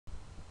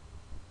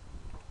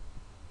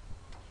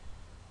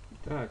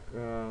Так,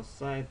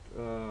 сайт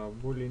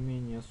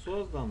более-менее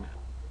создан.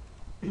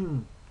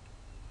 В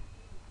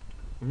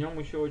нем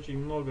еще очень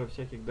много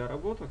всяких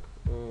доработок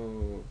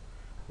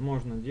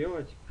можно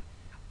делать.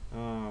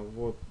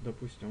 Вот,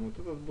 допустим, вот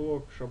этот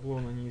блок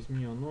шаблона не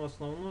изменен. Но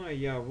основное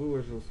я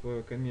выложил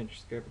свое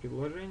коммерческое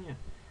предложение.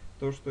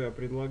 То, что я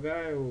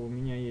предлагаю, у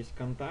меня есть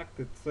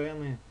контакты,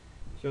 цены.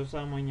 Все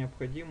самое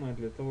необходимое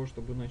для того,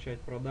 чтобы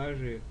начать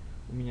продажи,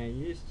 у меня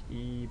есть.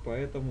 И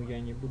поэтому я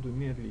не буду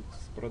медлить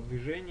с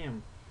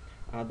продвижением,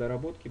 а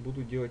доработки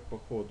буду делать по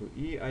ходу.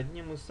 И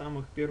одним из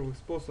самых первых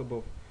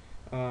способов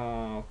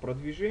в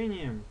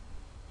продвижении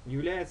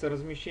является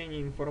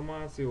размещение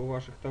информации о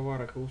ваших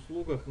товарах и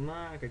услугах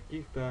на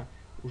каких-то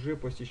уже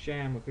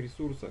посещаемых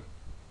ресурсах.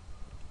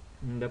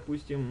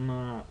 Допустим,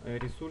 на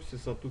ресурсе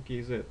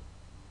Satu.kz.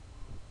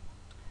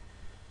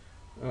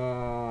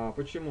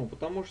 Почему?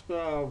 Потому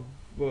что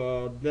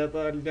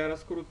для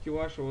раскрутки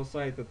вашего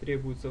сайта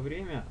требуется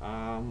время,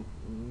 а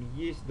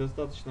есть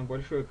достаточно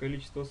большое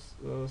количество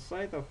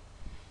сайтов,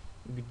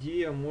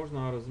 где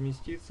можно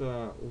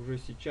разместиться уже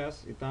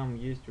сейчас, и там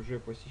есть уже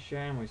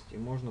посещаемость, и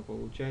можно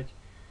получать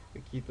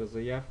какие-то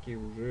заявки,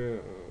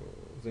 уже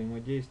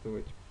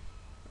взаимодействовать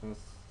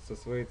со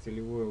своей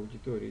целевой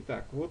аудиторией.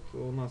 Так, вот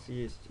у нас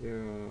есть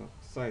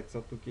сайт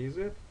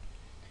Satu.kz,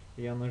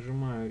 я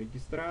нажимаю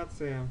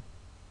регистрация,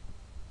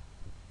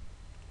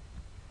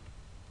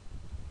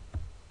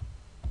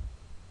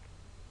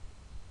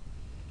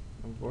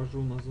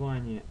 ввожу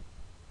название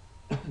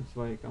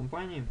своей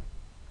компании.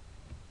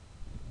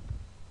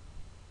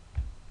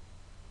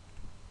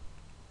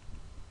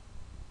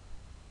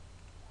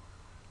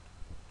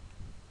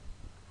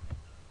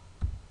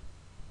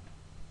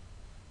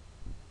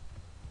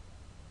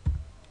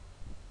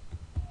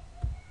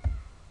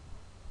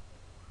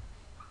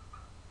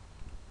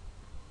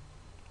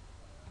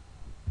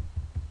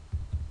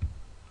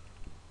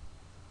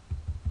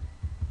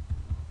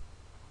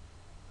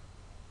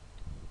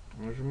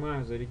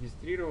 Нажимаю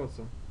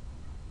зарегистрироваться.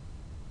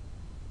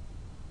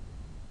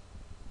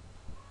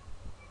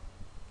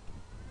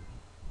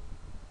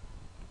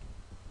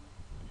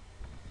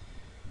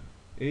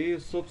 И,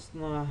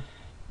 собственно,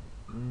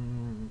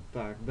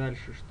 так,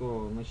 дальше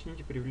что?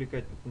 Начните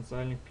привлекать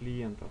потенциальных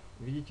клиентов.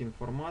 Введите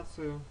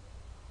информацию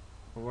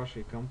о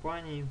вашей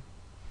компании.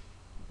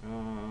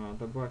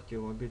 Добавьте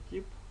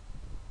логотип.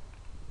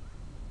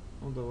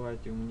 Ну,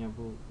 давайте, у меня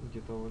был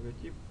где-то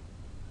логотип,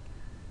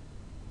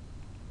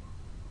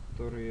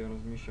 который я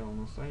размещал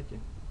на сайте.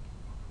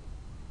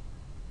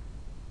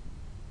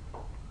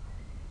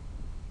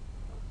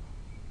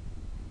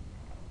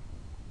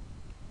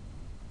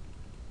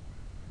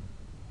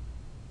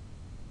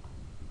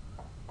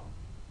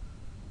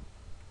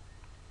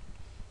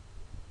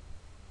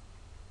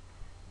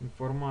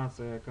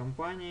 Информация о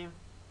компании.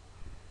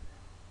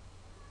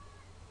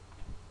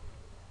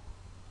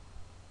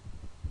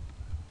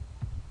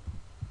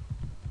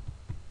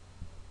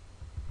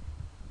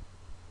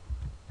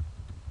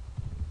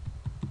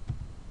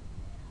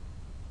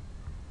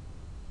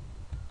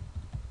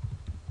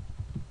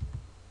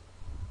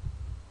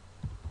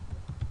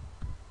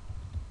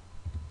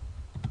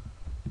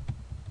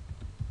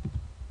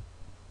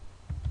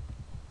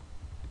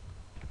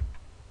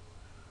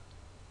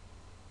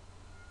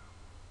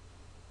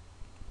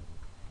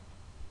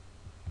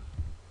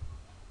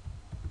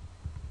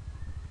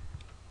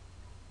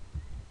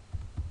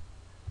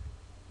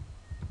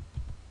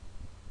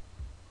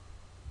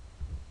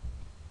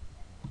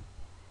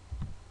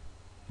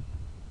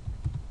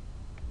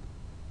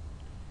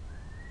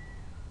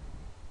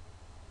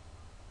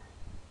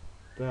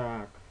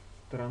 Так,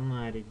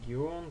 страна,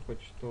 регион,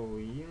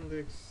 почтовый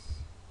индекс.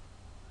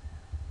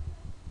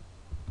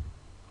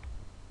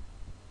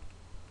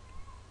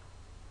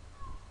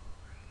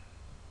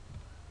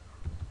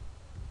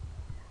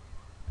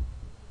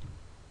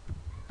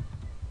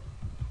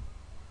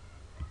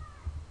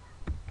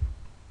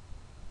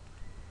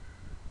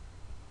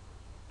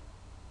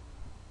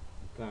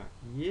 Так,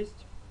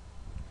 есть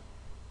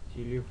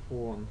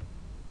телефон.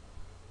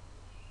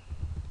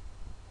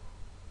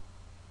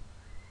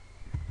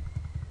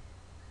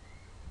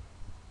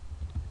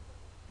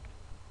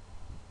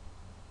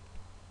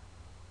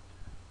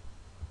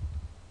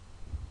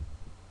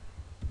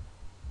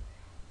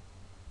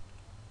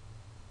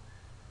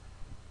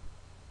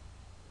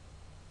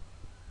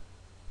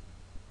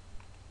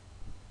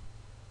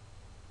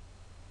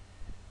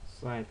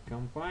 Сайт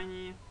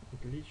компании.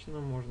 Отлично,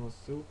 можно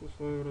ссылку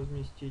свою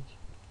разместить.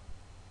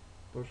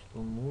 То, что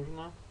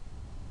нужно.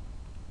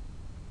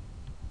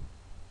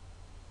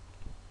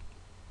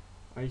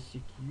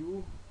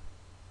 ICQ.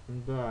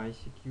 Да,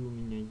 ICQ у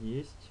меня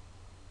есть.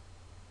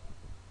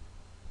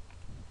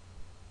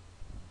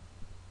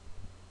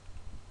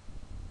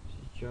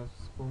 Сейчас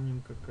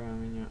вспомним, какая у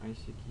меня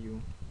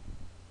ICQ.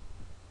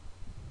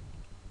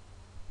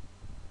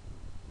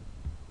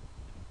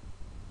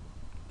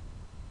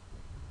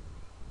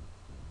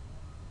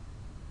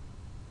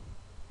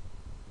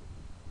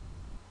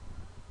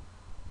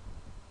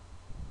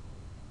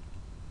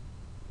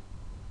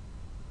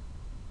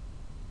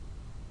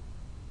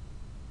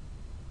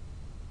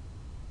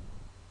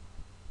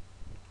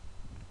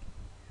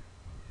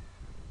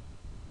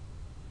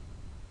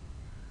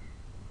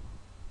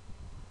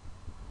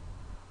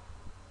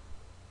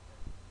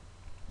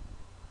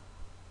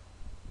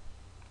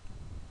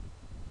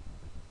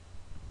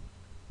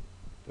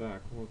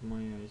 Так, вот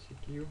моя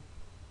ICQ.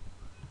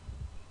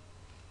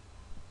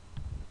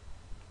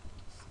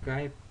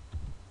 Skype.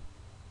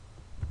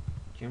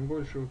 Чем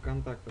больше вы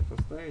контактов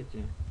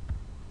оставите,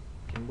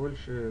 тем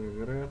больше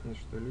вероятность,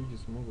 что люди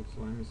смогут с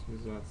вами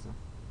связаться.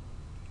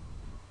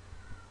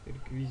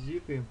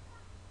 Реквизиты.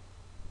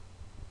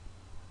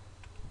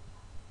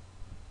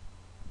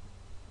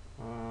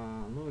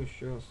 Ну,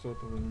 еще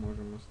сотовый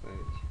можем оставить.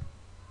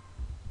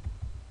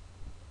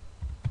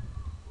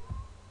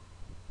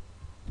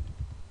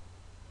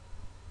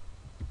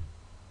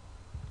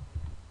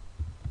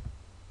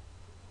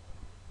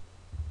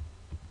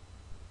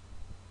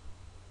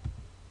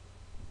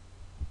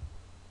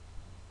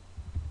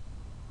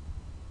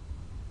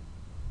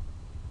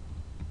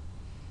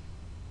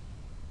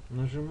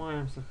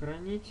 Нажимаем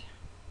сохранить.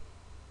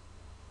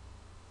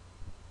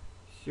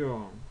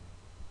 Все.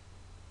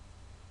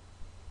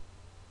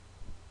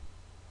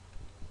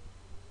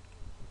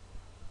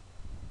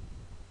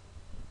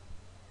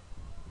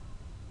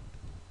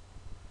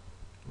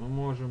 Мы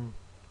можем,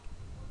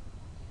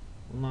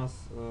 у нас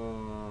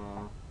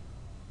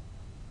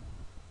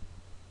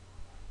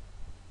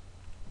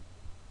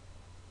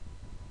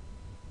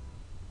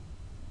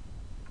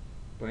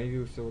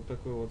появился вот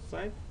такой вот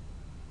сайт.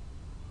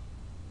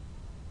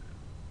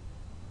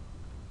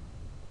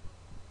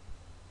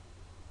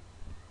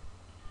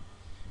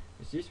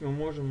 Здесь мы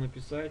можем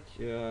написать,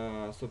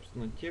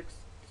 собственно, текст,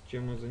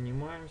 чем мы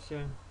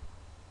занимаемся.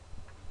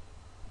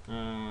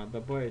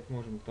 Добавить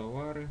можем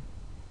товары.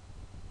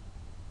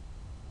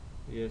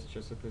 Я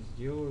сейчас это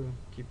сделаю.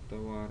 Тип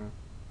товара.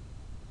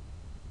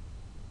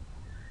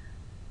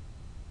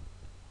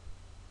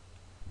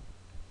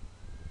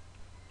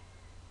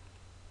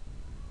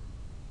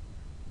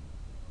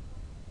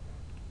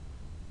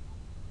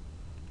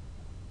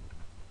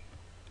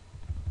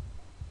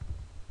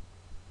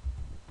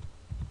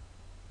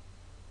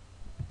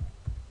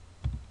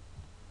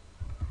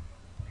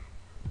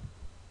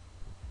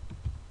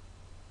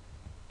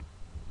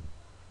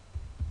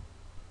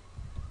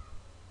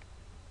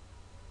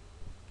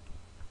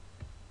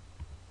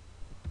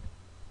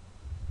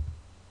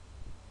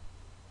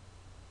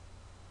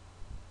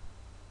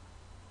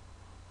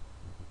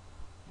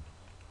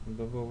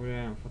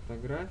 Добавляем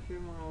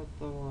фотографию моего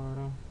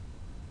товара.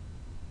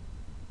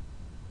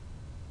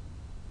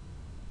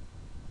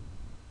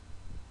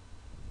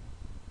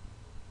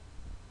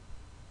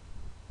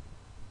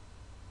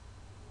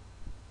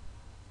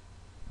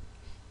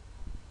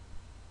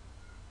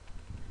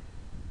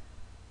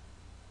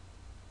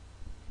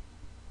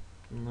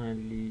 В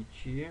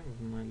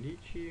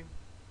наличии.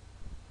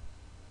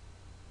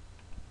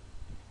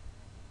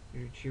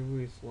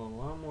 Ключевые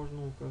слова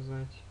можно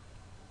указать.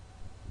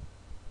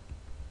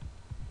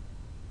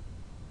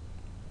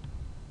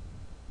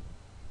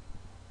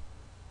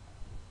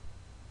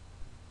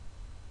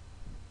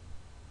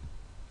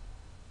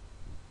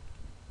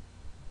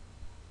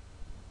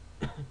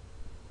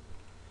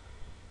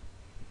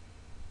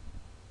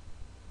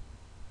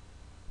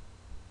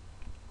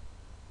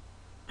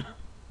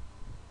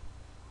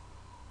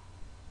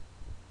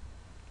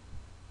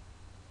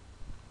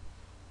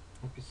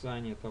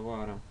 Описание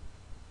товара.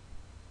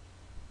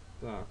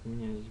 Так, у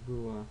меня здесь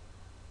было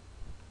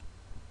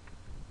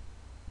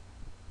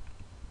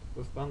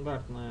это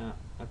стандартное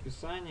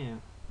описание,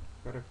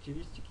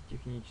 характеристики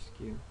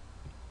технические.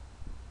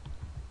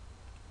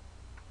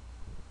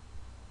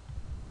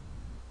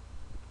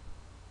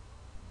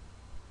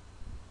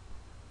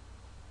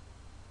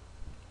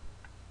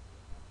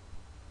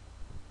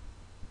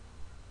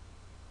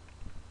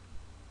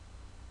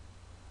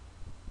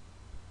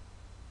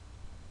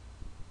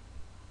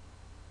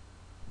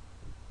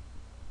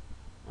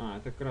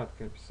 Это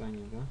краткое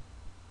описание, да?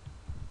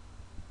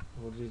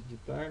 Вот здесь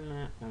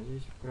детальное, а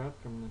здесь в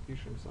кратком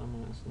напишем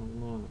самое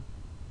основное.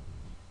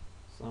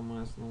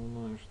 Самое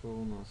основное, что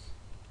у нас?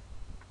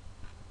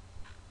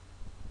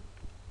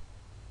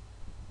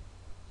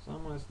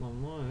 Самое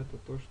основное это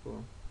то,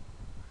 что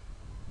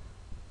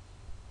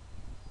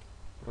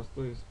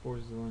простое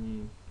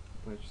использование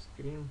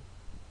тачскрин.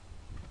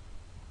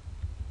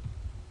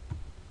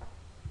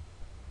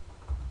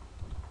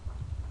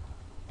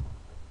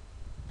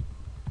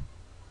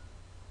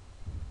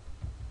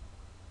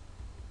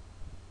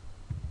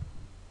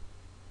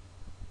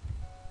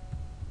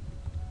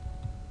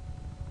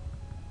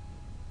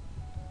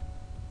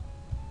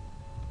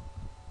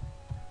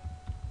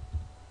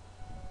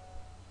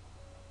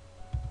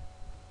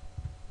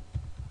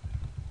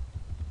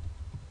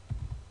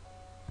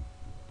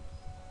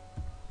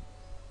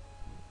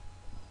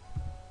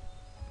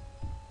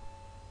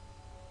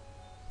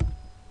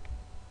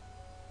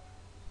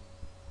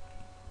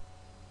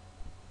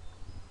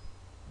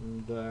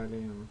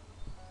 Далее.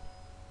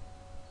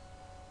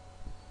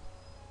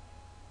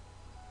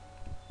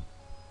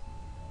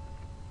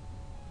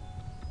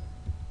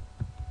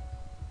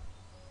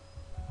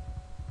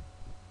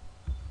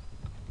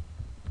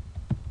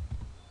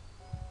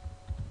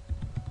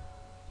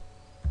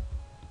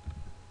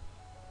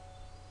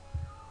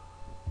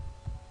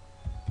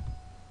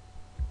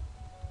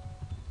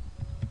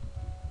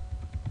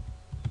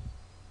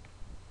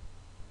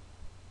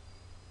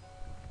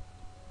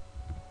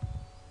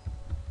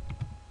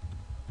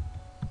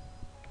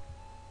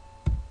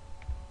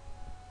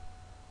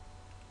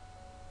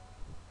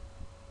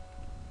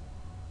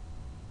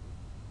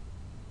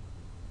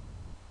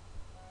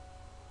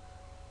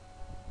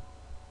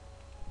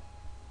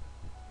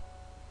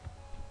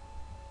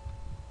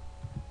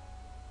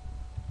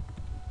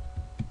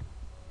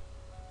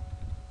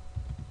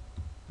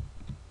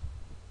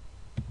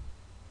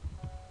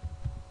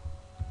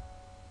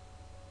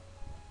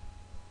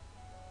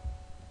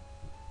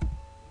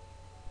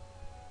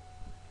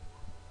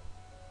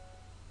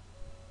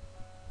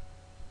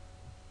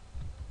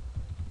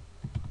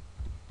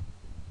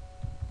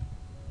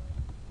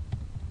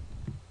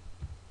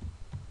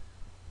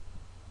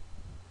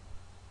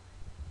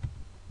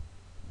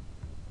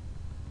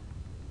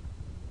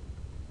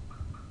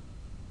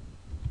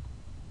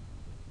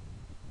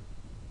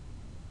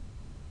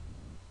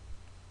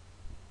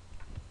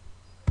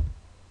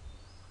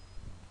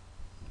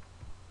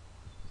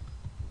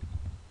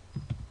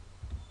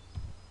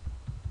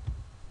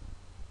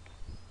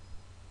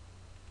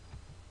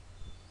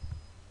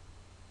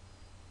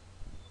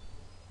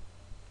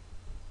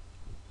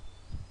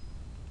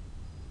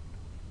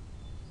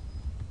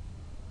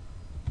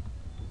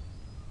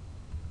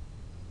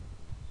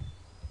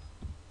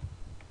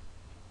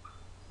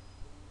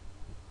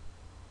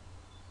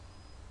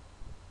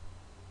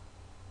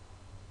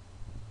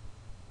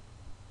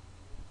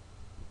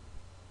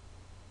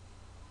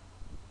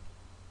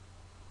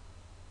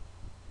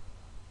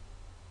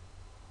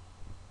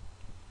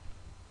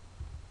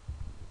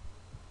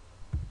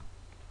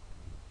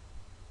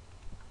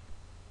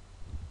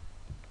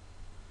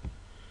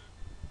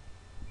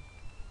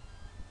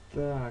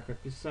 Так,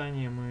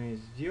 описание мы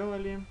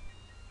сделали.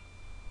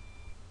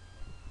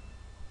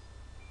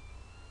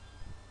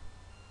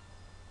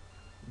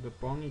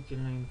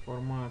 Дополнительная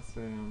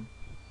информация.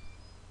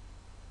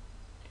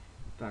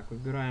 Так,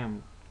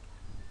 выбираем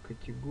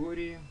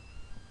категории.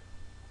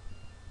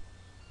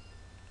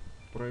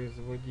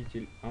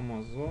 Производитель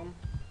Amazon.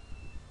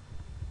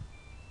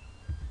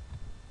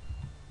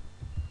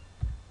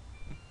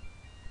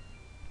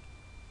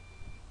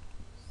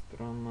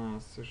 Страна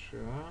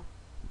США.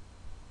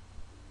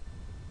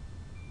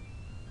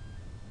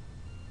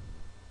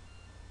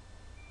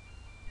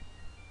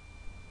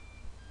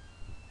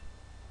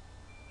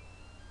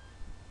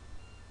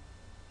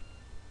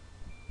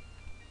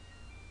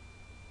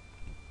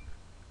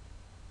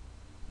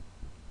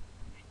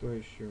 Что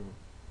еще?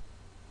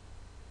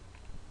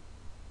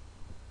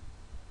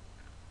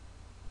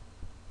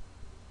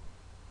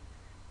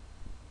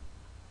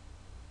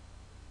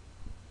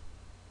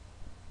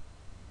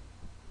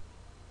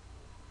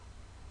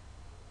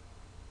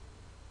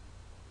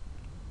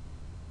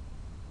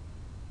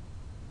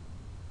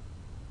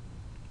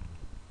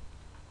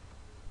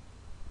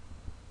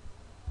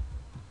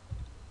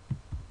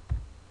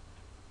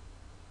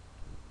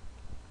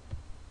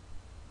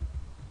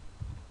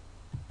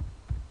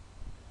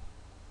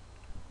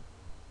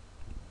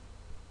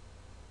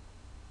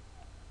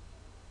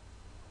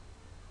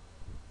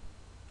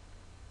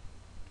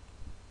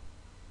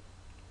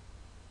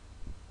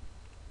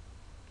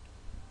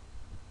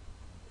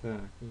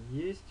 Так,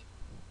 есть.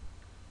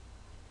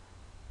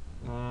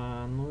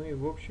 Ну и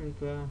в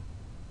общем-то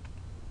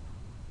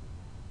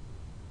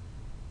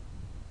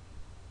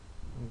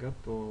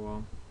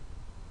готово.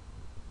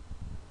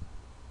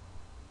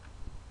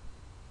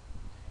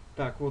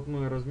 Так, вот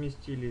мы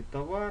разместили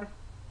товар.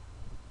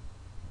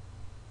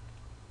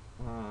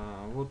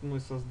 Вот мы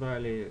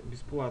создали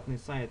бесплатный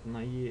сайт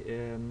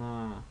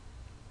на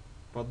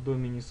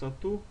поддомене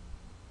Satu.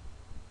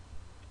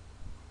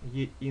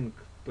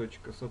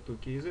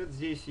 Satu.kz.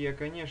 Здесь я,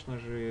 конечно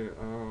же,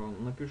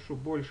 напишу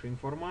больше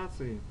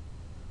информации.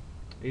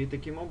 И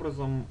таким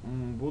образом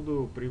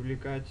буду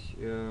привлекать,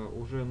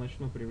 уже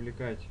начну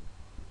привлекать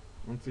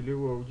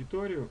целевую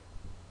аудиторию,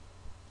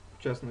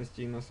 в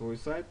частности, на свой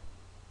сайт.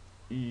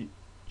 И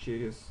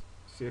через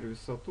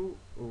сервис Satu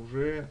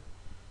уже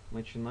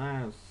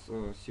начинаю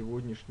с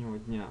сегодняшнего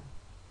дня.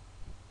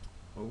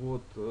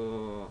 Вот,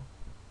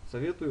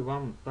 советую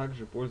вам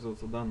также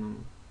пользоваться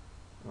данным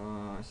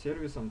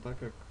сервисом, так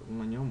как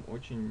на нем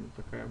очень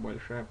такая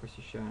большая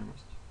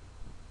посещаемость.